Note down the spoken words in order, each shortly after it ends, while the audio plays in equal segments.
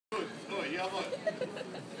jawohl.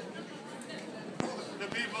 The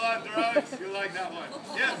people on drugs, you like that one?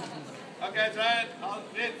 Yes. Okay, try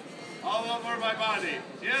it. All over my body.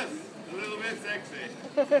 Yes. A little bit sexy.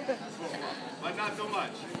 But not too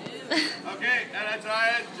much. Okay, and I try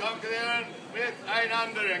it. Jonglieren with ein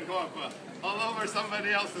anderen Körper. All over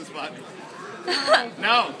somebody else's body.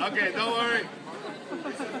 No? Okay, don't worry.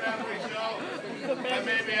 It's a family show. And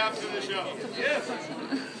maybe after the show. Yes.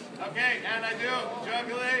 Okay, and I do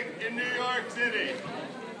juggling in New York City.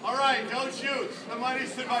 All right, don't shoot. The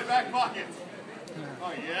money's in my back pocket.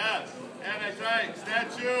 Oh, yes. And I try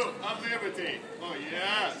Statue of Liberty. Oh,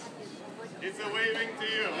 yes. It's a waving to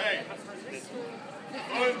you. Hey.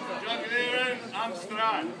 Und jonglieren am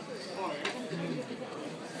Strand. Oh,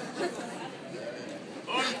 yeah.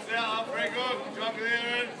 Und der Aufregung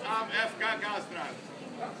jonglieren am FKK-Strand.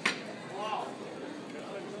 Wow.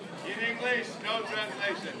 In English, no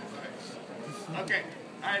translation. Okay,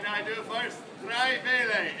 and I do first 3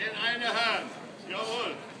 Bälle in eine Hand.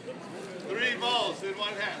 Jawohl. 3 balls in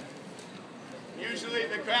one hand. Usually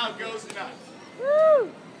the crowd goes nuts.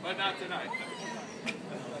 Woo! But not tonight.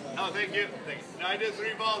 Oh, thank you. Thank you. Now I do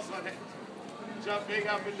 3 balls in one hand. Jumping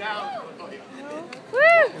up and down. Oh, yeah. Woo!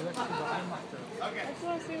 Okay.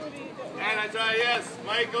 And I try, yes,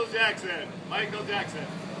 Michael Jackson. Michael Jackson.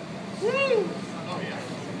 Woo! Oh, yeah.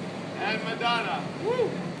 And Madonna. Woo!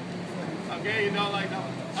 Okay, you don't like that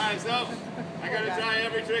one. Alright, so I gotta try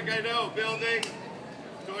every trick I know. Building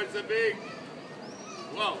towards the big.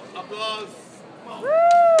 Whoa, applause. Whoa.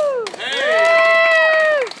 Woo!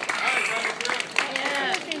 Hey! Alright,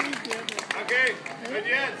 Yeah. okay, but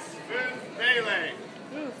yes, 5 Bälle.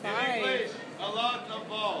 Ooh, In 5. English, a lot of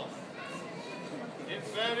balls. In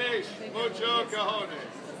Spanish, mucho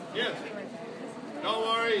cajones. Yes. Don't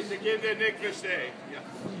worry, the Kinder nicht verstehen. Yeah.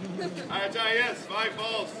 Alright, try yes, 5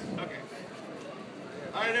 balls. Okay.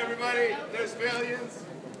 Alright, everybody, there's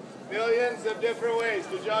millions of different ways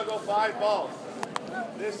to juggle 5 balls.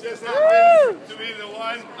 This just happens to be the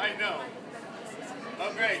one I know.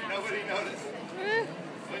 Oh great, nobody noticed.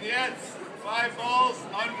 And yes, 5 balls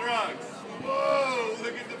on drugs. Whoa,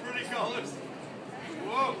 look at the pretty colors.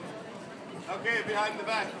 Whoa. Okay, behind the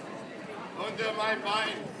back. Under my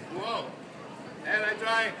bein. Whoa. And I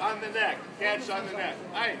try on the neck. Catch on the neck.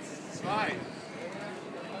 1, 2.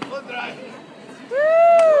 Und 3.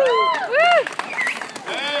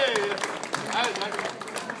 Hey!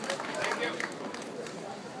 Thank you.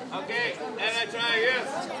 Okay, and I try, yes.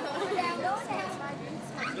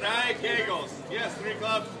 3 kegels. Yes, 3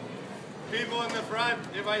 clubs. People in the front,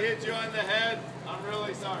 if I hit you on the head, I'm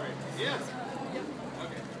really sorry. Yes.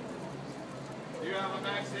 Okay. Do you have a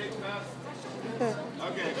backstage pass?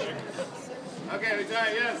 Okay, sure. Okay, we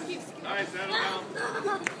try, yes. Alright, settle down.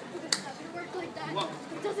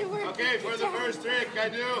 It doesn't work. Okay, for the first trick, I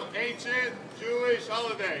do ancient Jewish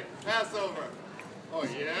holiday, Passover. Oh,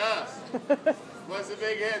 yes. What's a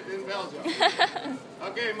big hit in Belgium?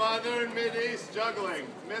 Okay, modern Mideast juggling,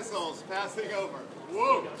 missiles passing over.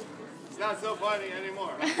 Whoa! It's not so funny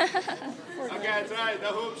anymore. Okay, I tried the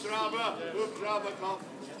hoopschrauber comp.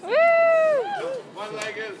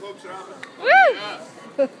 One-legged hoopschrauber. Yes.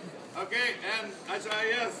 Okay, and I try,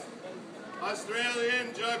 yes,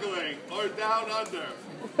 Australian juggling, or down under.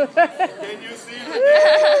 Can you see the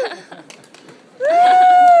tension?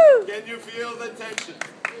 Can you feel the tension?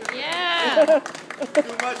 Yeah.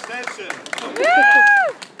 Too much tension.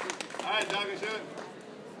 Alright, Dankeschön.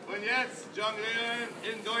 Und jetzt jonglieren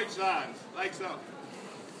in Deutschland, like so.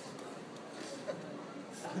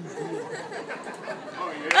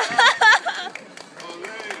 Oh yeah. Oh,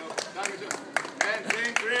 Dankeschön. And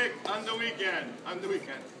same trick on the weekend.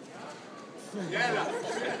 Yeah.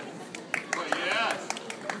 Oh, yes.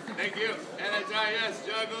 Thank you. And I try, yes,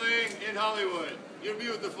 juggling in Hollywood. You're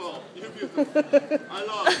beautiful. You're beautiful. I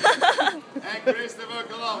love you. And Christopher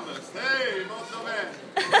Columbus. Hey, molto bene.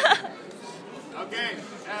 Okay.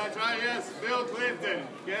 And I try, yes, Bill Clinton.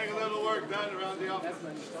 Getting a little work done around the office.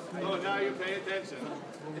 Oh, now you pay attention.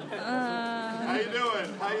 How you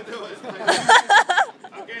doing?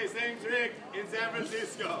 Okay, same trick in San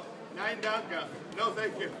Francisco. 9 danke. No,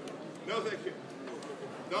 thank you. No, thank you.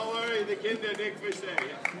 Don't worry, the Kinder nicht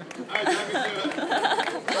verstehen. Alright, Dankeschön.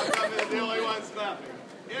 I'm the only one clapping.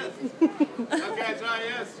 Yes. Okay, I try,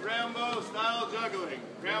 yes, Rambo style juggling.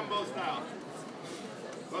 Rambo style.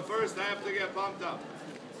 But first, I have to get pumped up.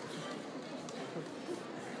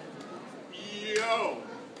 Yo.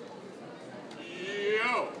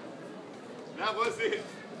 That was it.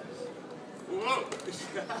 Whoa.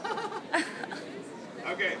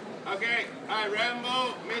 Okay. Alright,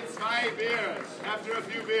 Rambo mit 2 beers. After a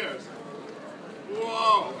few beers.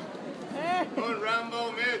 Whoa. Und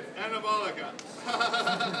Rambo mit Anabolic.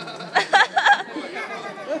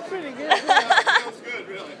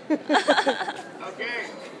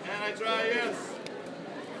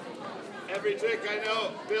 every trick I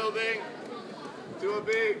know, building to a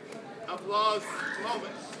big applause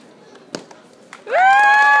moment. Woo!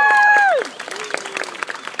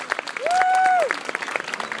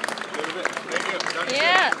 Thank you.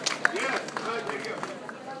 Yeah. Yes, thank you.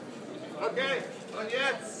 Okay, und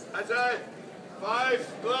jetzt, I try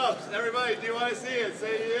 5 gloves. Everybody, do you want to see it?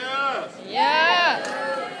 Say yes. Yeah.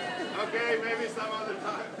 Okay, maybe some other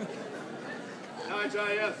time. Now I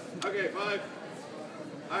try yes. Okay, 5.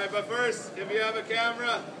 Alright, but first, if you have a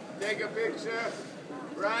camera, take a picture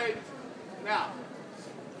right now.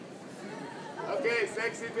 Okay,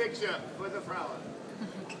 sexy picture with a Frau.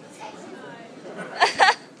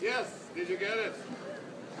 Yes, did you get it?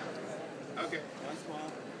 Okay.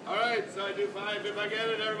 Alright, so I do 5. If I get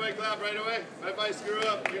it, everybody clap right away. If I screw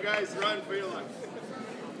up, you guys run for your life.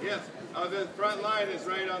 Yes. Oh, the front line is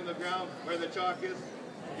right on the ground where the chalk is.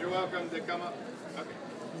 You're welcome to come up. Okay.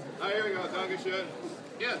 Alright, here we go. Dankeschön.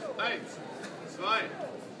 Yes, 1, 2.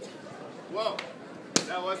 Whoa.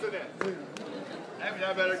 That wasn't it. Maybe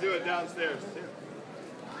I better do it downstairs.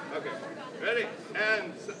 Okay. Ready?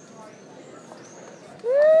 And...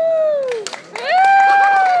 Woo!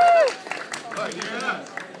 Oh, yeah.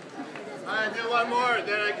 Alright, do one more,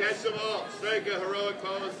 then I catch them all. Strike a heroic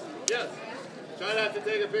pose. Yes. Try not to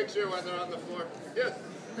take a picture when they're on the floor. Yes.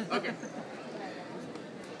 Okay.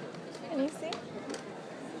 Can you see?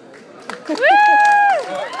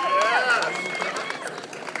 Oh, yes.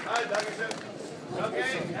 Alright, Dankeschön.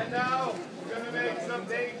 Okay, and now we're going to make some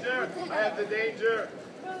danger. I have the danger.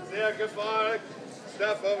 Sehr gevaarlijk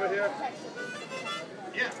stuff over here.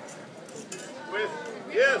 Yeah. With,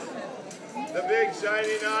 yes, the big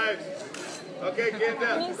shiny knives. Okay,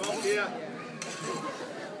 Kinder, come here.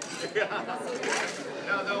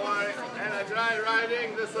 No, don't worry. And I tried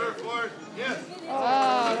riding the surfboard. Yes.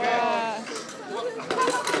 Oh, Okay. yeah.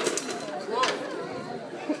 Whoa.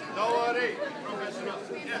 Don't worry. Professional.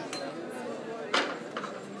 Yes.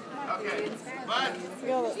 Okay. But,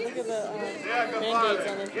 Look at the yeah, band-aids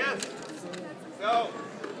on good. it. Yes. So,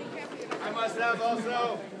 I must have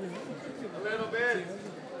also a little bit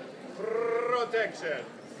protection.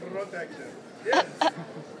 Protection. Yes.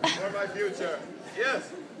 For my future.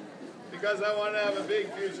 Yes. Because I want to have a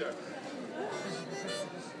big future.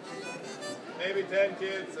 Maybe 10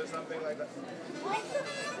 kids or something like that.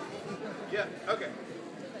 Yeah, okay.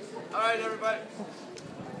 All right, everybody.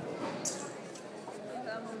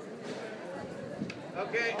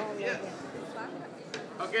 Okay, yes.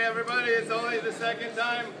 Okay, everybody, it's only the second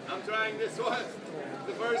time I'm trying this one.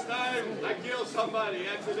 The first time, I killed somebody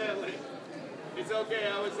accidentally. It's okay,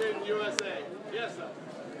 I was in USA. Yes, sir.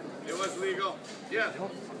 It was legal. Yes.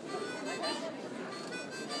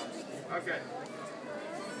 Okay.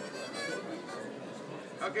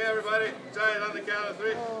 Okay, everybody, try it on the count of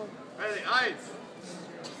 3. Ready? 1,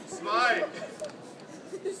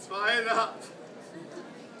 2, 2 up.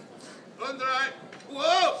 Und 3.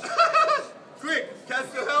 Whoa! Quick,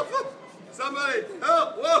 kannst du helfen? Somebody,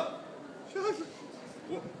 help! Whoa!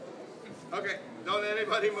 Whoa! Okay, don't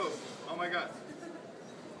anybody move. Oh my God.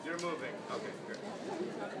 You're moving. Okay, good.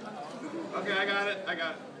 Okay, I got it.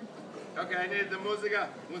 Okay, I need the Musiker.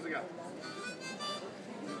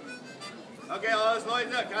 Okay, alles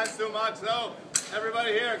Leute, kannst du, Max? So,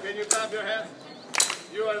 everybody here, can you clap your hands?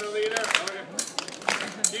 You are the leader. Okay.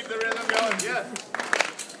 Keep the rhythm going. Yes.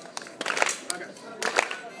 Okay.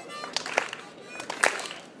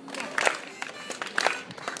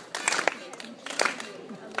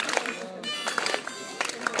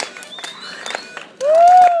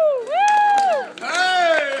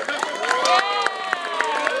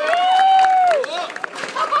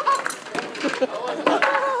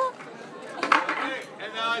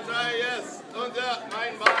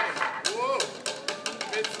 Mein Bein. Wow.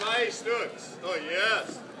 Mit 2 Stücks. Oh,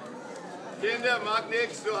 yes. Kinder, mag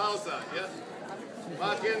nichts zu Hause. Yes.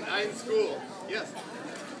 Machen ein School. Yes.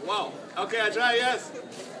 Wow. Okay, I try, yes.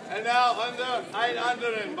 And now under ein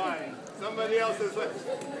anderen Bein. Somebody else's leg.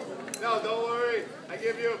 No, don't worry. I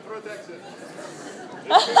give you protection.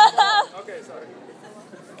 Okay, sorry.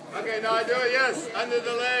 Okay, now I do it, yes. Under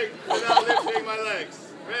the leg without lifting my legs.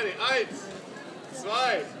 Ready? 1,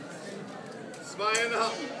 2.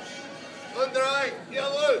 2,5. Und 3.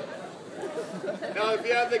 Jawohl. Now if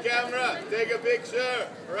you have the camera, take a picture,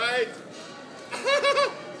 right?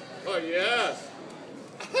 Oh yes.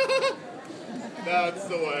 That's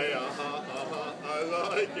the way. I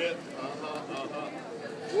like it.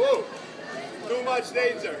 Whoa. Too much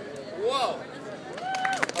danger. Whoa.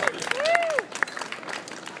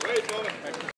 Wait a moment.